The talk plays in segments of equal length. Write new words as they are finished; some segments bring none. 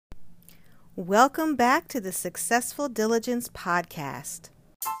Welcome back to the Successful Diligence podcast.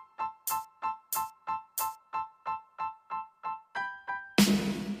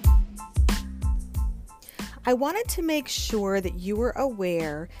 I wanted to make sure that you were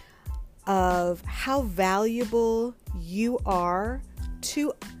aware of how valuable you are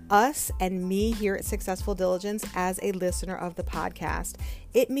to us and me here at Successful Diligence as a listener of the podcast.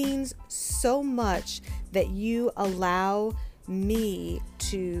 It means so much that you allow me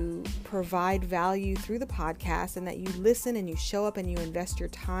to provide value through the podcast and that you listen and you show up and you invest your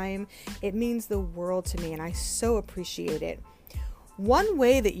time. It means the world to me and I so appreciate it. One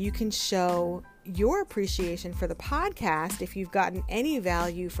way that you can show your appreciation for the podcast, if you've gotten any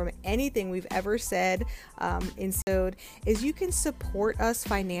value from anything we've ever said is you can support us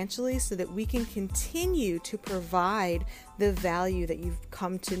financially so that we can continue to provide the value that you've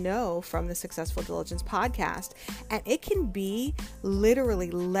come to know from the Successful Diligence podcast. And it can be literally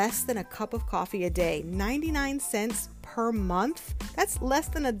less than a cup of coffee a day, 99 cents per month. That's less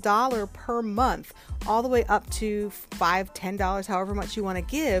than $1 per month, all the way up to $5, $10, however much you want to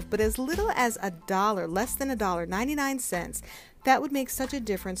give. But as little as $1, less than $1, 99 cents, that would make such a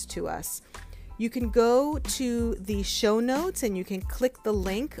difference to us. You can go to the show notes and you can click the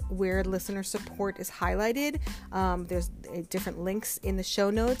link where listener support is highlighted. There's different links in the show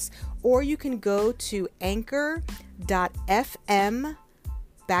notes, or you can go to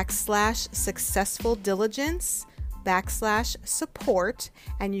anchor.fm/successful diligence /support,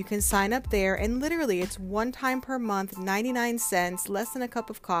 and you can sign up there, and literally it's one time per month, 99 cents, less than a cup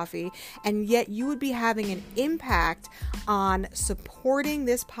of coffee, and yet you would be having an impact on supporting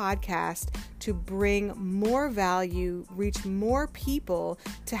this podcast to bring more value, reach more people,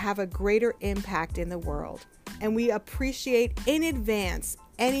 to have a greater impact in the world. And we appreciate in advance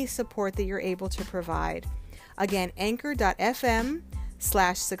any support that you're able to provide. Again,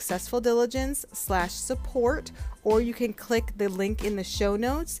 anchor.fm/successful diligence /support, or you can click the link in the show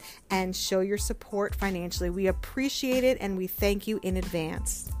notes and show your support financially. We appreciate it and we thank you in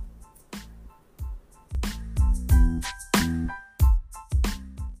advance.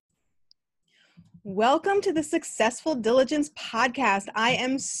 Welcome to the Successful Diligence podcast. I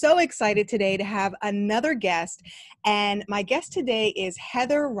am so excited today to have another guest, and my guest today is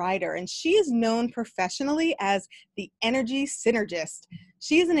Heather Ryder, and she is known professionally as the Energy Synergist.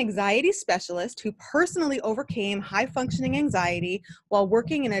 She is an anxiety specialist who personally overcame high-functioning anxiety while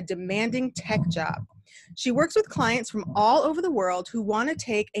working in a demanding tech job. She works with clients from all over the world who want to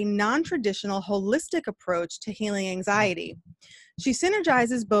take a non-traditional, holistic approach to healing anxiety. She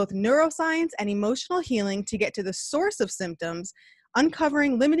synergizes both neuroscience and emotional healing to get to the source of symptoms,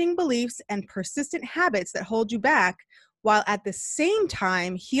 uncovering limiting beliefs and persistent habits that hold you back, while at the same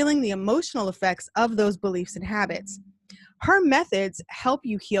time healing the emotional effects of those beliefs and habits. Her methods help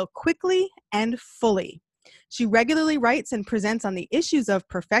you heal quickly and fully. She regularly writes and presents on the issues of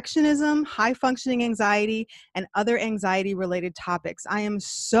perfectionism, high-functioning anxiety, and other anxiety-related topics. I am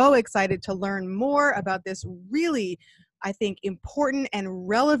so excited to learn more about this really, I think, important and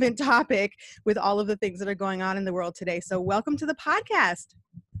relevant topic with all of the things that are going on in the world today. So welcome to the podcast.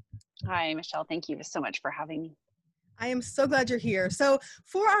 Hi, Michelle. Thank you so much for having me. I am so glad you're here. So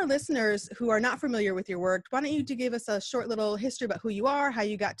for our listeners who are not familiar with your work, why don't you give us a short little history about who you are, how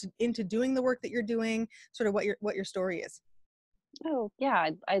you got into doing the work that you're doing, sort of what your story is. Oh, yeah,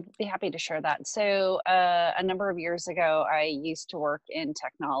 I'd be happy to share that. So a number of years ago, I used to work in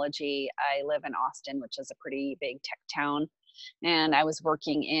technology. I live in Austin, which is a pretty big tech town. And I was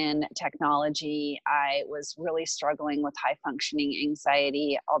working in technology. I was really struggling with high functioning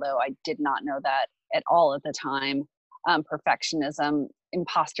anxiety, although I did not know that at all at the time. Perfectionism,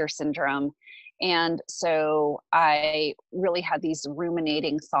 imposter syndrome. And so I really had these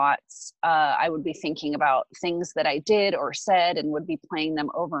ruminating thoughts. I would be thinking about things that I did or said and would be playing them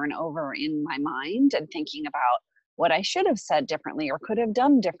over and over in my mind and thinking about what I should have said differently or could have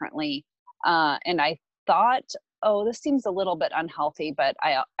done differently. And I thought, oh, this seems a little bit unhealthy, but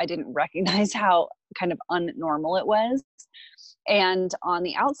I didn't recognize how kind of unnormal it was. And on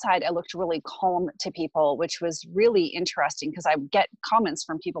the outside, I looked really calm to people, which was really interesting because I would get comments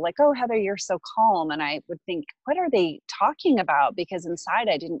from people like, oh, Heather, you're so calm. And I would think, what are they talking about? Because inside,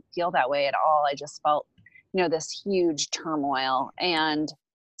 I didn't feel that way at all. I just felt, this huge turmoil. And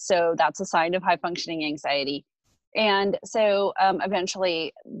so that's a sign of high functioning anxiety. And so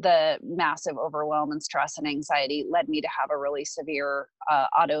eventually the massive overwhelm and stress and anxiety led me to have a really severe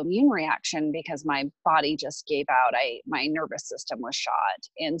autoimmune reaction because my body just gave out. My nervous system was shot.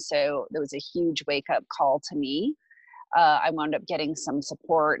 And so there was a huge wake up call to me I wound up getting some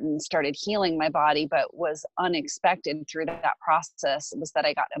support and started healing my body. But was unexpected through that process was that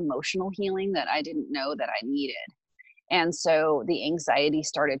I got emotional healing that I didn't know that I needed. And so the anxiety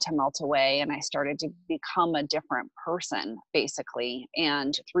started to melt away and I started to become a different person, basically.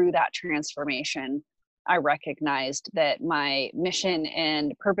 And through that transformation, I recognized that my mission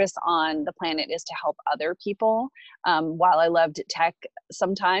and purpose on the planet is to help other people. While I loved tech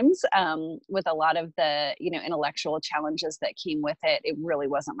sometimes, with a lot of the, intellectual challenges that came with it, it really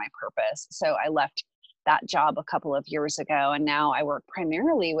wasn't my purpose. So I left that job a couple of years ago. And now I work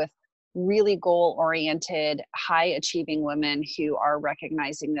primarily with really goal oriented, high achieving women who are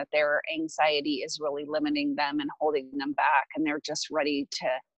recognizing that their anxiety is really limiting them and holding them back. And they're just ready to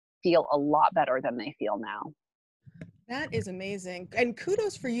feel a lot better than they feel now. That is amazing. And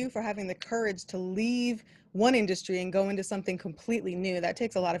kudos for you for having the courage to leave one industry and go into something completely new. That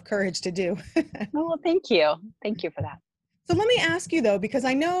takes a lot of courage to do. Oh, well, thank you. Thank you for that. So let me ask you though, because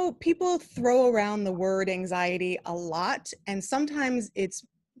I know people throw around the word anxiety a lot, and sometimes it's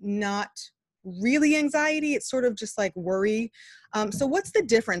not really anxiety. It's sort of just like worry. So what's the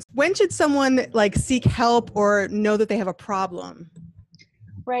difference? When should someone like seek help or know that they have a problem?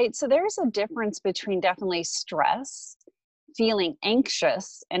 Right. So there's a difference between definitely stress, feeling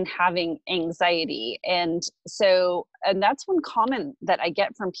anxious, and having anxiety. And that's one comment that I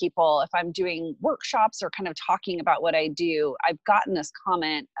get from people if I'm doing workshops or kind of talking about what I do. I've gotten this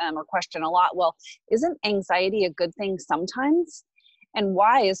comment or question a lot. Well, isn't anxiety a good thing sometimes? And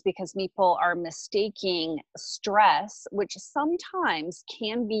why is because people are mistaking stress, which sometimes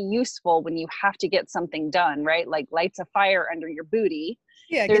can be useful when you have to get something done, right? Like lights a fire under your booty.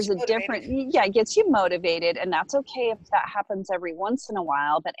 Yeah, it gets There's you a motivated. it gets you motivated, and that's okay if that happens every once in a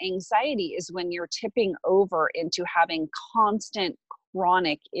while. But anxiety is when you're tipping over into having constant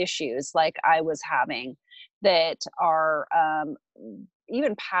chronic issues like I was having that are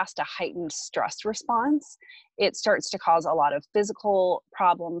even past a heightened stress response. It starts to cause a lot of physical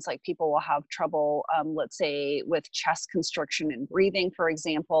problems, like people will have trouble, let's say with chest constriction and breathing, for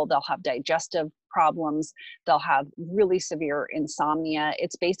example. They'll have digestive problems. They'll have really severe insomnia.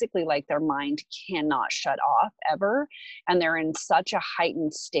 It's basically like their mind cannot shut off ever. And they're in such a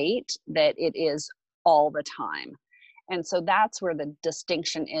heightened state that it is all the time. And so that's where the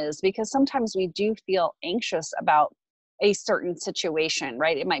distinction is, because sometimes we do feel anxious about a certain situation,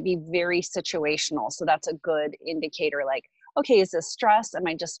 right? It might be very situational. So that's a good indicator, like, okay, is this stress? Am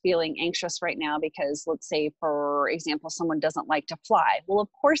I just feeling anxious right now because, let's say, for example, someone doesn't like to fly? Well, of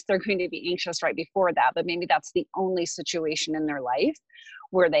course they're going to be anxious right before that, but maybe that's the only situation in their life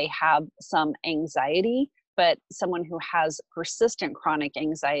where they have some anxiety. But someone who has persistent chronic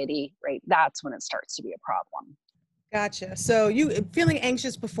anxiety, right, that's when it starts to be a problem. Gotcha. So you feeling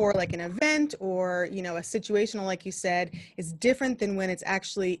anxious before like an event or, a situational, like you said, is different than when it's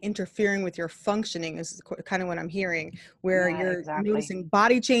actually interfering with your functioning is kind of what I'm hearing, where Yeah, you're exactly. noticing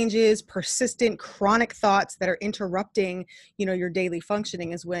body changes, persistent chronic thoughts that are interrupting, your daily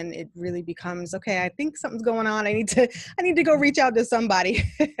functioning is when it really becomes, okay, I think something's going on. I need to go reach out to somebody.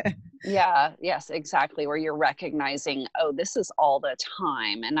 Yeah, yes, exactly. Where you're recognizing, oh, this is all the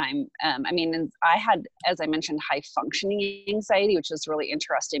time. And and I had, as I mentioned, high functioning anxiety, which is really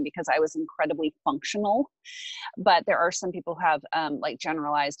interesting because I was incredibly functional. But there are some people who have like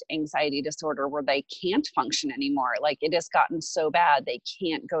generalized anxiety disorder where they can't function anymore. Like it has gotten so bad, they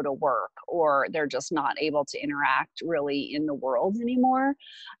can't go to work or they're just not able to interact really in the world anymore.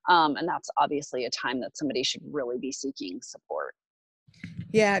 And that's obviously a time that somebody should really be seeking support.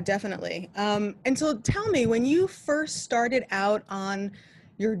 Yeah, definitely. And so tell me, when you first started out on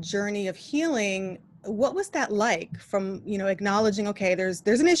your journey of healing, what was that like from, acknowledging, okay, there's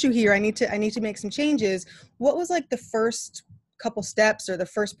an issue here. I need to make some changes. What was like the first couple steps or the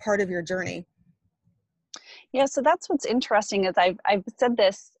first part of your journey? Yeah, so that's what's interesting is I've said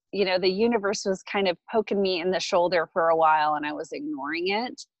this, the universe was kind of poking me in the shoulder for a while and I was ignoring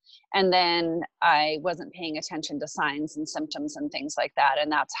it. And then I wasn't paying attention to signs and symptoms and things like that. And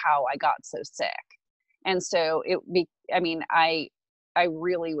that's how I got so sick. And so I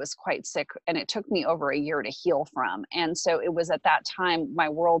really was quite sick and it took me over a year to heal from. And so it was at that time my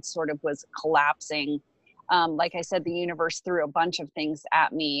world sort of was collapsing. Like I said, the universe threw a bunch of things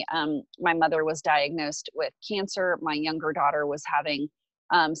at me. My mother was diagnosed with cancer. My younger daughter was having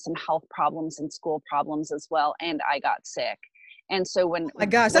some health problems and school problems as well. And I got sick. And so Oh my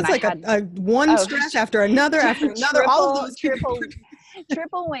gosh, when that's I like had, a one oh, stress after another, all of triple, those. triple.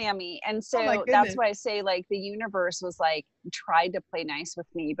 Triple whammy. And Oh my so that's goodness. why I say, like, the universe was like, tried to play nice with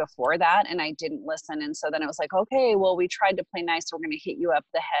me before that, and I didn't listen. And so then it was like, okay, well, we tried to play nice. We're going to hit you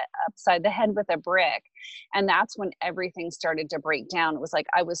upside the head with a brick. And that's when everything started to break down. It was like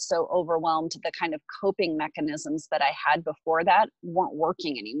I was so overwhelmed. The kind of coping mechanisms that I had before that weren't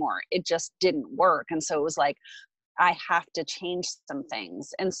working anymore. It just didn't work. And so it was like, I have to change some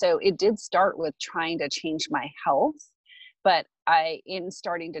things. And so it did start with trying to change my health. But in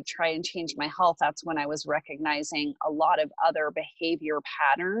starting to try and change my health, that's when I was recognizing a lot of other behavior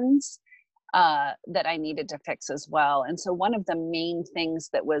patterns that I needed to fix as well. And so one of the main things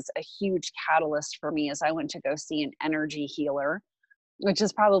that was a huge catalyst for me is I went to go see an energy healer, which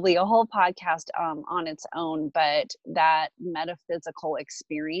is probably a whole podcast on its own. But that metaphysical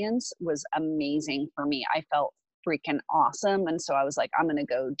experience was amazing for me. I felt freaking awesome. And so I was like, I'm going to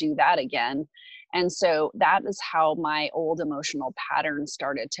go do that again. And so that is how my old emotional patterns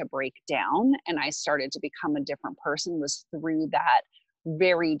started to break down. And I started to become a different person, was through that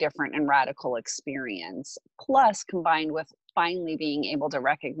very different and radical experience. Plus, combined with finally being able to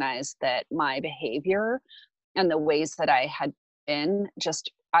recognize that my behavior and the ways that I had been,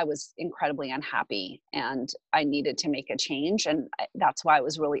 just I was incredibly unhappy and I needed to make a change. And that's why I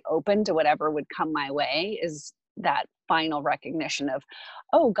was really open to whatever would come my way, is that final recognition of,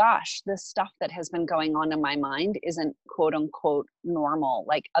 oh gosh, this stuff that has been going on in my mind isn't quote unquote normal.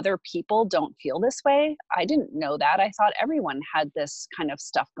 Like, other people don't feel this way. I didn't know that. I thought everyone had this kind of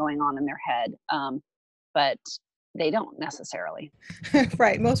stuff going on in their head. But they don't necessarily.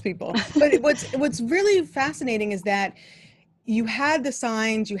 Right, most people. But what's really fascinating is that you had the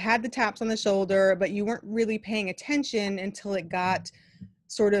signs, you had the taps on the shoulder, but you weren't really paying attention until it got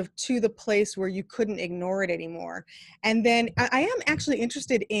sort of to the place where you couldn't ignore it anymore. And then I am actually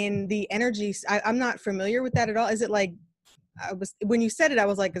interested in the energy. I'm not familiar with that at all. Is it like, when you said it, I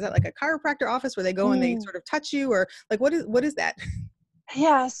was like, is that like a chiropractor office where they go and they Mm. sort of touch you, or like, what is that?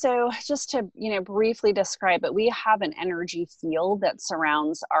 Yeah, so just to, briefly describe it, we have an energy field that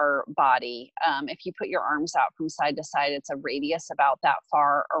surrounds our body. If you put your arms out from side to side, it's a radius about that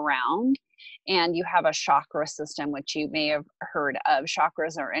far around. And you have a chakra system, which you may have heard of.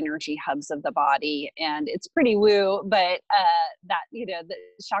 Chakras are energy hubs of the body, and it's pretty woo, but the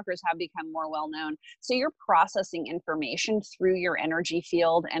chakras have become more well known. So you're processing information through your energy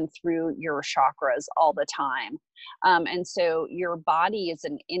field and through your chakras all the time. And so your body is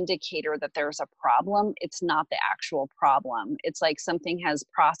an indicator that there's a problem. It's not the actual problem. It's like something has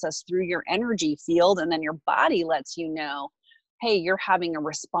processed through your energy field, and then your body lets you know, hey, you're having a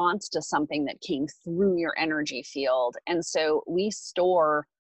response to something that came through your energy field. And so we store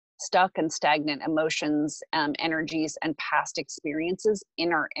stuck and stagnant emotions, energies, and past experiences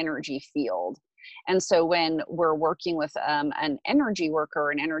in our energy field. And so when we're working with an energy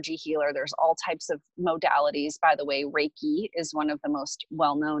worker, an energy healer, there's all types of modalities. By the way, Reiki is one of the most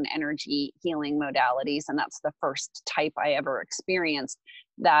well-known energy healing modalities, and that's the first type I ever experienced.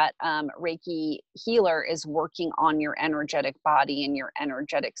 That Reiki healer is working on your energetic body and your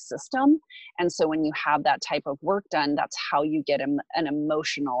energetic system. And so when you have that type of work done, that's how you get an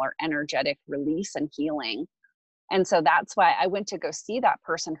emotional or energetic release and healing. And so that's why I went to go see that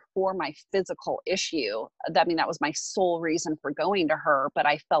person for my physical issue. I mean, that was my sole reason for going to her, but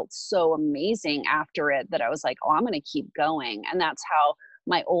I felt so amazing after it that I was like, oh, I'm going to keep going. And that's how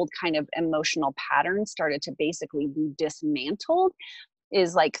my old kind of emotional patterns started to basically be dismantled,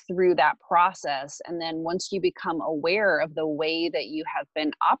 is like through that process. And then once you become aware of the way that you have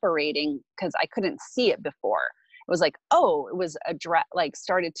been operating, because I couldn't see it before, it was like, oh, it was like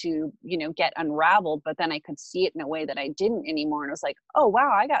started to, get unraveled, but then I could see it in a way that I didn't anymore. And it was like, oh,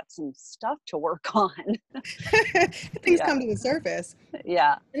 wow, I got some stuff to work on. Things Yeah. come to the surface.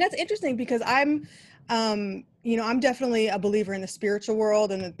 Yeah. And that's interesting because I'm definitely a believer in the spiritual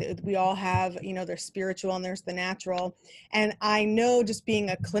world, and that we all have, there's spiritual and there's the natural. And I know, just being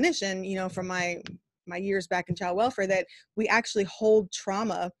a clinician, from my years back in child welfare, that we actually hold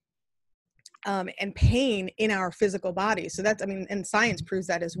trauma and pain in our physical body. So that's, and science proves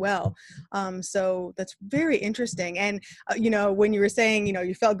that as well. So that's very interesting. And, when you were saying,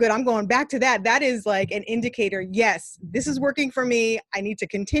 you felt good, I'm going back to that. That is like an indicator. Yes, this is working for me. I need to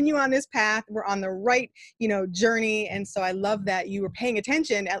continue on this path. We're on the right, journey. And so I love that you were paying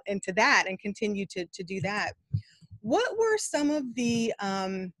attention into that and continue to do that. What were some of the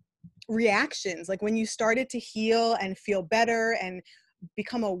reactions, like when you started to heal and feel better and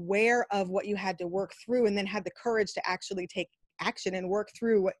become aware of what you had to work through, and then had the courage to actually take action and work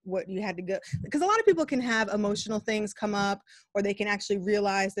through what you had to go, because a lot of people can have emotional things come up, or they can actually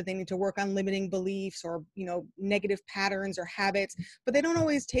realize that they need to work on limiting beliefs or, you know, negative patterns or habits, but they don't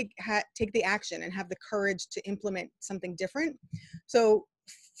always take the action and have the courage to implement something different. So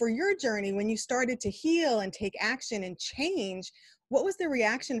for your journey, when you started to heal and take action and change, what was the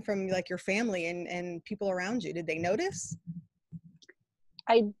reaction from like your family and people around you? Did they notice?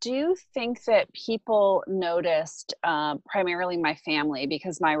 I do think that people noticed, primarily my family,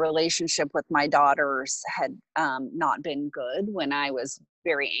 because my relationship with my daughters had not been good when I was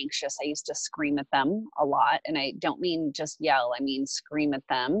very anxious. I used to scream at them a lot. And I don't mean just yell, I mean scream at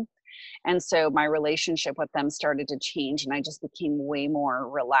them. And so my relationship with them started to change, and I just became way more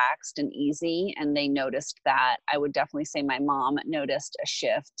relaxed and easy. And they noticed that. I would definitely say my mom noticed a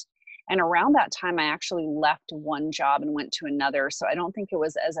shift. And around that time, I actually left one job and went to another. So I don't think it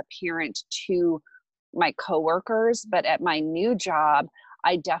was as apparent to my coworkers, but at my new job,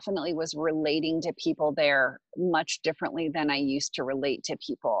 I definitely was relating to people there much differently than I used to relate to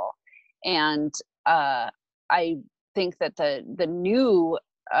people. And I think that the new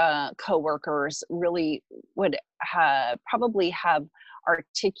coworkers really would probably have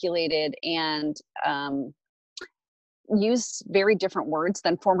articulated and used very different words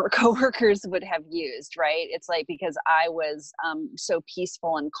than former coworkers would have used, right? It's like, because I was so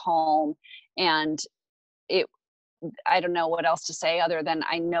peaceful and calm, and it, I don't know what else to say other than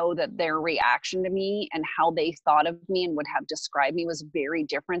I know that their reaction to me and how they thought of me and would have described me was very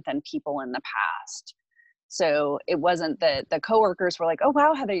different than people in the past. So it wasn't that the coworkers were like, oh,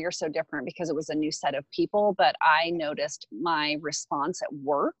 wow, Heather, you're so different, because it was a new set of people. But I noticed my response at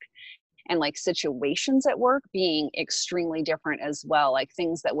work and like situations at work being extremely different as well. Like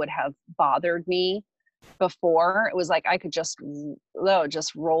things that would have bothered me before, it was like I could just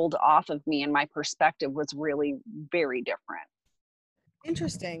rolled off of me, and my perspective was really very different.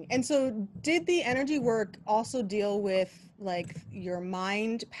 Interesting. And so did the energy work also deal with like your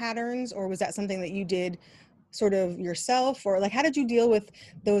mind patterns, or was that something that you did sort of yourself, or like how did you deal with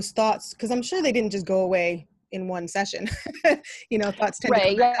those thoughts? Because I'm sure they didn't just go away in one session. You know, thoughts tend to come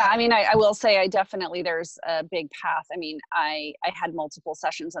Right. back Yeah. up. I mean, I will say I definitely, there's a big path. I mean, I had multiple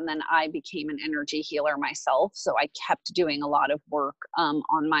sessions, and then I became an energy healer myself. So I kept doing a lot of work on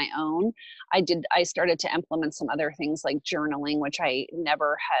my own. I started to implement some other things like journaling, which I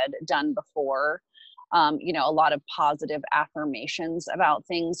never had done before. You know, a lot of positive affirmations about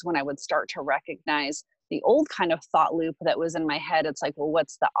things. When I would start to recognize the old kind of thought loop that was in my head, it's like, well,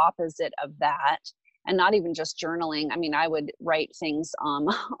 what's the opposite of that? And not even just journaling. I mean, I would write things on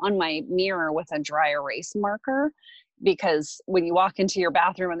my mirror with a dry erase marker, because when you walk into your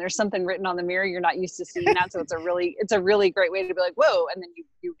bathroom and there's something written on the mirror, you're not used to seeing that. So it's a really great way to be like, whoa, and then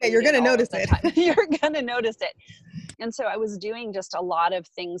you Yeah, read you're it going to all notice the it. time. You're gonna notice it. And so I was doing just a lot of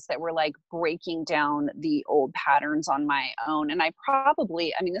things that were like breaking down the old patterns on my own. And I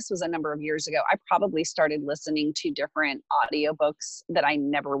mean, this was a number of years ago, I probably started listening to different audiobooks that I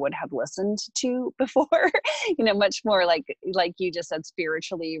never would have listened to before, you know, much more like you just said,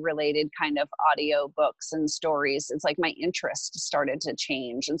 spiritually related kind of audio books and stories. It's like my interest started to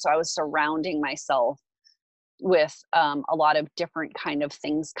change. And so I was surrounding myself with a lot of different kind of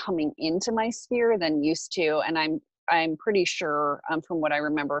things coming into my sphere than used to. And I'm pretty sure, from what I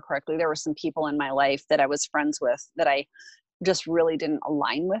remember correctly, there were some people in my life that I was friends with that I just really didn't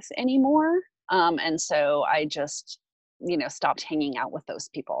align with anymore. And so I just, you know, stopped hanging out with those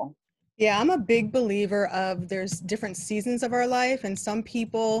people. Yeah, I'm a big believer of there's different seasons of our life, and some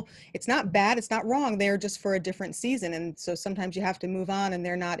people, it's not bad, it's not wrong. They're just for a different season. And so sometimes you have to move on and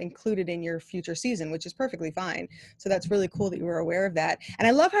they're not included in your future season, which is perfectly fine. So that's really cool that you were aware of that. And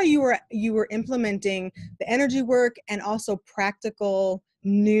I love how you were implementing the energy work and also practical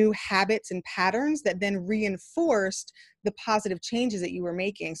new habits and patterns that then reinforced the positive changes that you were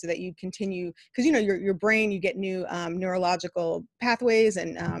making, so that you continue, because you know your brain, you get new neurological pathways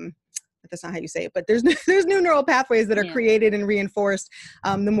and that's not how you say it, but there's there's new neural pathways that are Yeah. created and reinforced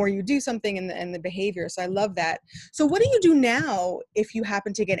the more you do something, and the behavior. So I love that. So what do you do now if you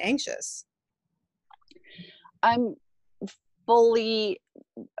happen to get anxious? I'm fully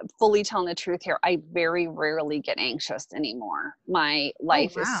fully telling the truth here, I very rarely get anxious anymore. My Oh,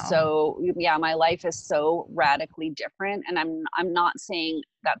 life is wow. so, yeah, my life is so radically different. And I'm not saying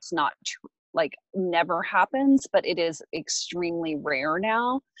that's not true, like never happens, but it is extremely rare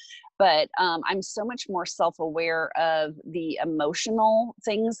now. But I'm so much more self-aware of the emotional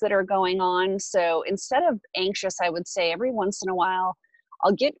things that are going on. So instead of anxious, I would say every once in a while,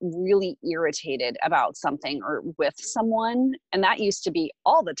 I'll get really irritated about something or with someone. And that used to be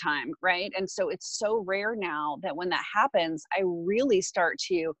all the time, right? And so it's so rare now that when that happens, I really start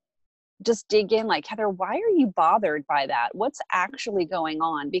to just dig in, like, Heather, why are you bothered by that? What's actually going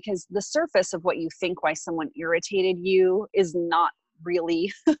on? Because the surface of what you think why someone irritated you is not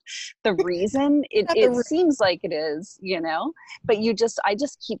really the reason. Not the It seems like it is, but I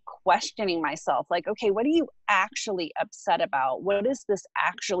just keep questioning myself, like, okay, what are you actually upset about? What is this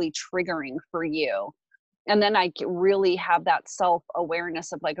actually triggering for you? And then I really have that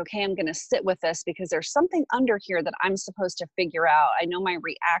self-awareness of like, okay, I'm going to sit with this because there's something under here that I'm supposed to figure out. I know my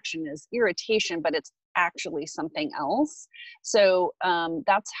reaction is irritation, but it's actually something else. So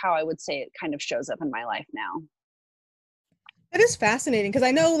that's how I would say it kind of shows up in my life now. That is fascinating because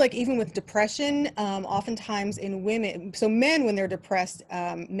I know, like, even with depression, oftentimes in women, so men, when they're depressed,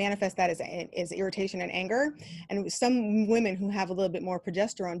 manifest that as irritation and anger. And some women who have a little bit more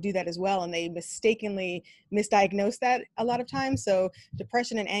progesterone do that as well. And they mistakenly misdiagnose that a lot of times. So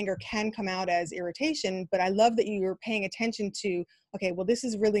depression and anger can come out as irritation. But I love that you're paying attention to, okay, well, this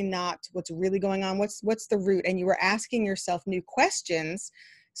is really not what's really going on. What's the root? And you were asking yourself new questions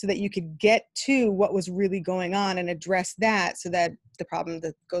so that you could get to what was really going on and address that so that the problem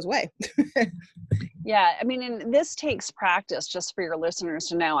that goes away. Yeah, I mean, and this takes practice, just for your listeners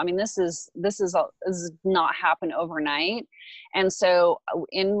to know. I mean, this is not happen overnight. And so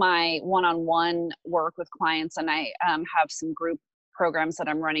in my one-on-one work with clients, and I have some group programs that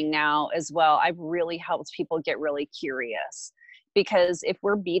I'm running now as well, I've really helped people get really curious. Because if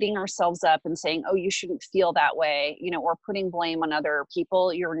we're beating ourselves up and saying, oh, you shouldn't feel that way, or putting blame on other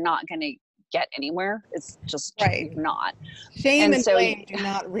people, you're not going to get anywhere. It's just, Right. you're not. Shame And and so blame do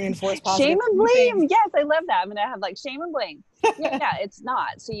not reinforce shame positive and blame. things. Yes, I love that. I'm going to have like shame and blame. Yeah, it's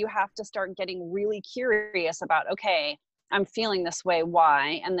not. So you have to start getting really curious about, okay, I'm feeling this way.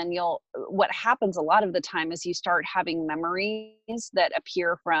 Why? And then what happens a lot of the time is you start having memories that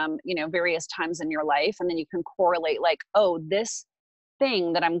appear from, various times in your life. And then you can correlate like, oh, this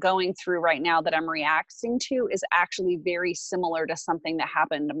thing that I'm going through right now that I'm reacting to is actually very similar to something that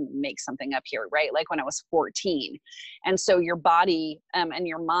happened, to make something up here, right? Like when I was 14. And so your body and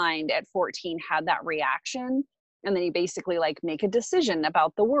your mind at 14 had that reaction. And then you basically like make a decision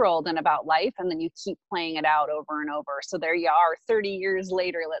about the world and about life. And then you keep playing it out over and over. So there you are 30 years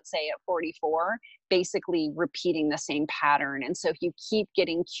later, let's say at 44, basically repeating the same pattern. And so if you keep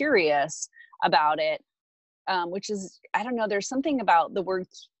getting curious about it, which is, I don't know, there's something about the word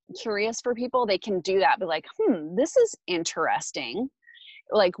curious for people. They can do that, be like, this is interesting.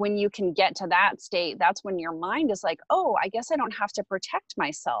 Like when you can get to that state, that's when your mind is like, oh, I guess I don't have to protect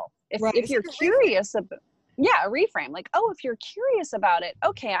myself. Right. If you're curious about, yeah, a reframe, like, oh, if you're curious about it,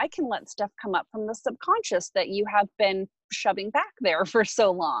 okay, I can let stuff come up from the subconscious that you have been shoving back there for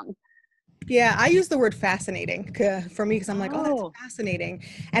so long. Yeah, I use the word fascinating for me because I'm like, oh, that's fascinating.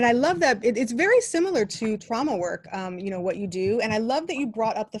 And I love that it's very similar to trauma work, what you do. And I love that you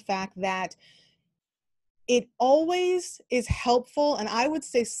brought up the fact that it always is helpful, and I would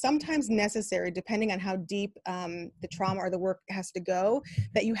say sometimes necessary, depending on how deep the trauma or the work has to go,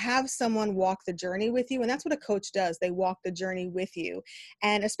 that you have someone walk the journey with you. And that's what a coach does. They walk the journey with you.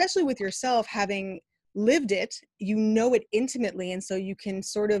 And especially with yourself, having lived it, you know it intimately, and so you can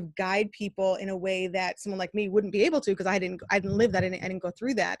sort of guide people in a way that someone like me wouldn't be able to, because I didn't live that, I didn't go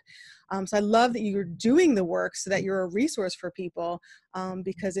through that. So I love that you're doing the work so that you're a resource for people,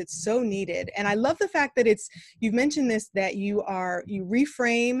 because it's so needed. And I love the fact that you've mentioned this, that you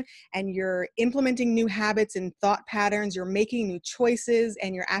reframe and you're implementing new habits and thought patterns, you're making new choices,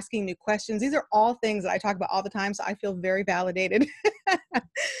 and you're asking new questions. These are all things that I talk about all the time, so I feel very validated.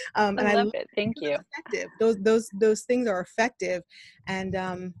 I love it. Thank you. Effective. Those things are effective, and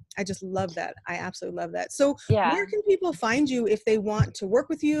I just love that. I absolutely love that. So Yeah. where can people find you if they want to work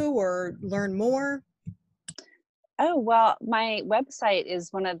with you or learn more? Oh, well, my website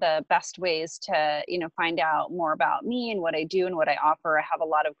is one of the best ways to, find out more about me and what I do and what I offer. I have a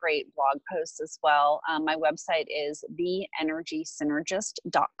lot of great blog posts as well. My website is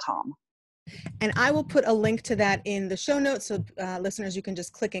theenergysynergist.com. And I will put a link to that in the show notes, so listeners, you can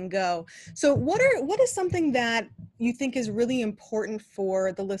just click and go. So what is something that you think is really important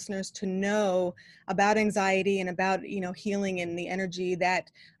for the listeners to know about anxiety and about, healing and the energy that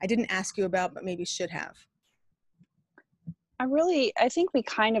I didn't ask you about, but maybe should have? I think we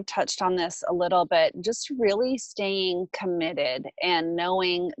kind of touched on this a little bit, just really staying committed and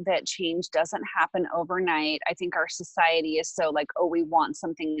knowing that change doesn't happen overnight. I think our society is so like, oh, we want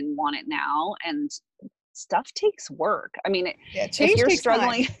something and want it now. And stuff takes work. I mean, Yeah, if change you're takes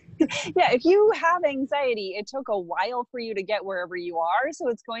struggling, time. Yeah, if you have anxiety, it took a while for you to get wherever you are. So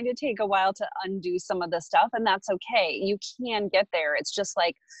it's going to take a while to undo some of the stuff, and that's okay. You can get there. It's just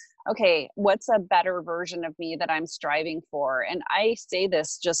like, okay, what's a better version of me that I'm striving for? And I say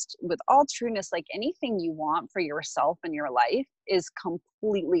this just with all trueness, like anything you want for yourself in your life is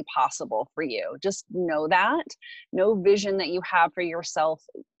completely possible for you. Just know that. No vision that you have for yourself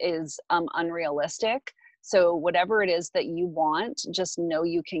is unrealistic. So whatever it is that you want, just know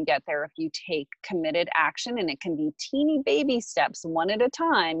you can get there if you take committed action, and it can be teeny baby steps, one at a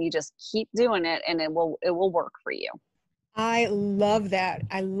time. You just keep doing it, and it will work for you. I love that.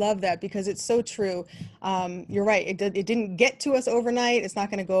 I love that because it's so true. You're right. It didn't get to us overnight. It's not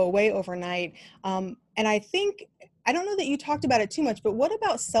going to go away overnight. And I think, I don't know that you talked about it too much, but what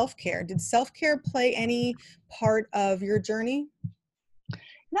about self-care? Did self-care play any part of your journey?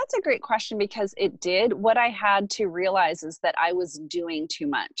 That's a great question because it did. What I had to realize is that I was doing too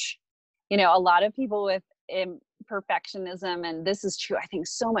much. A lot of people with perfectionism, and this is true, I think,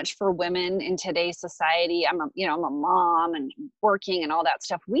 so much for women in today's society. I'm a mom and working and all that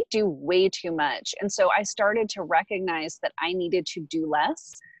stuff. We do way too much. And so I started to recognize that I needed to do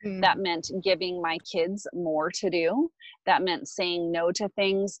less. Mm. That meant giving my kids more to do. That meant saying no to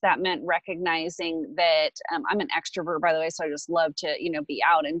things. That meant recognizing that I'm an extrovert, by the way, so I just love to, be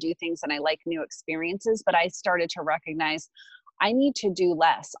out and do things, and I like new experiences. But I started to recognize I need to do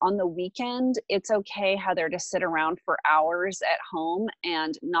less. On the weekend, it's okay, Heather, to sit around for hours at home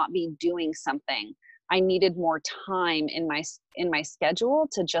and not be doing something. I needed more time in my schedule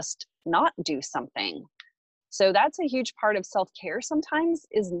to just not do something. So that's a huge part of self-care sometimes,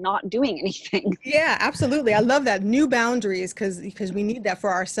 is not doing anything. Yeah, absolutely. I love that. New boundaries, because we need that for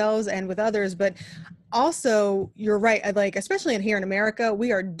ourselves and with others. But also, you're right. Like, especially in here in America,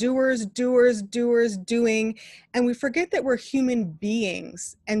 we are doers, doers, doers, doing, and we forget that we're human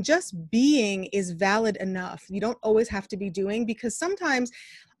beings, and just being is valid enough. You don't always have to be doing, because sometimes,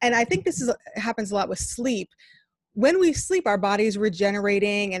 and I think this happens a lot with sleep. When we sleep, our body is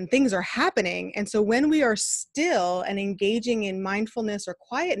regenerating and things are happening. And so when we are still and engaging in mindfulness or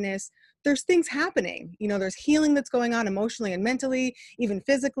quietness, there's things happening. There's healing that's going on emotionally and mentally, even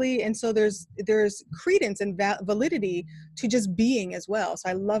physically. And so there's credence and validity to just being as well. So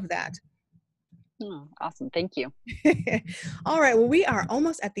I love that. Oh, awesome. Thank you. All right. Well, we are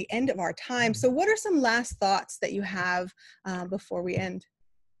almost at the end of our time. So what are some last thoughts that you have before we end?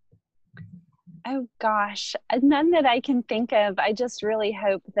 Oh gosh, none that I can think of. I just really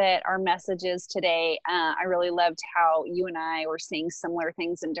hope that our messages today, I really loved how you and I were seeing similar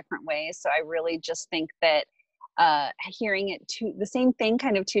things in different ways. So I really just think that hearing it the same thing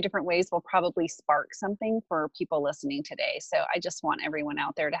kind of two different ways will probably spark something for people listening today. So I just want everyone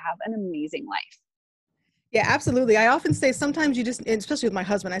out there to have an amazing life. Yeah, absolutely. I often say sometimes you just, especially with my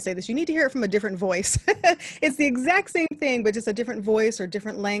husband, I say this, you need to hear it from a different voice. It's the exact same thing, but just a different voice or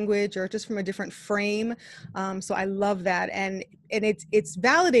different language or just from a different frame. So I love that. And it's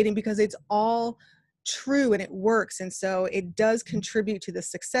validating because it's all true and it works. And so it does contribute to the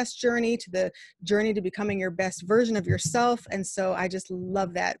success journey, to the journey to becoming your best version of yourself. And so I just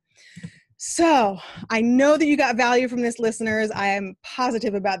love that. So I know that you got value from this, listeners. I am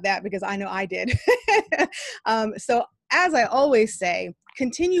positive about that because I know I did. So as I always say,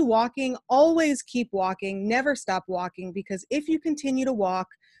 continue walking, always keep walking, never stop walking, because if you continue to walk,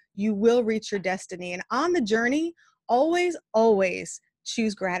 you will reach your destiny. And on the journey, always, always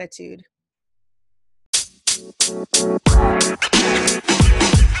choose gratitude.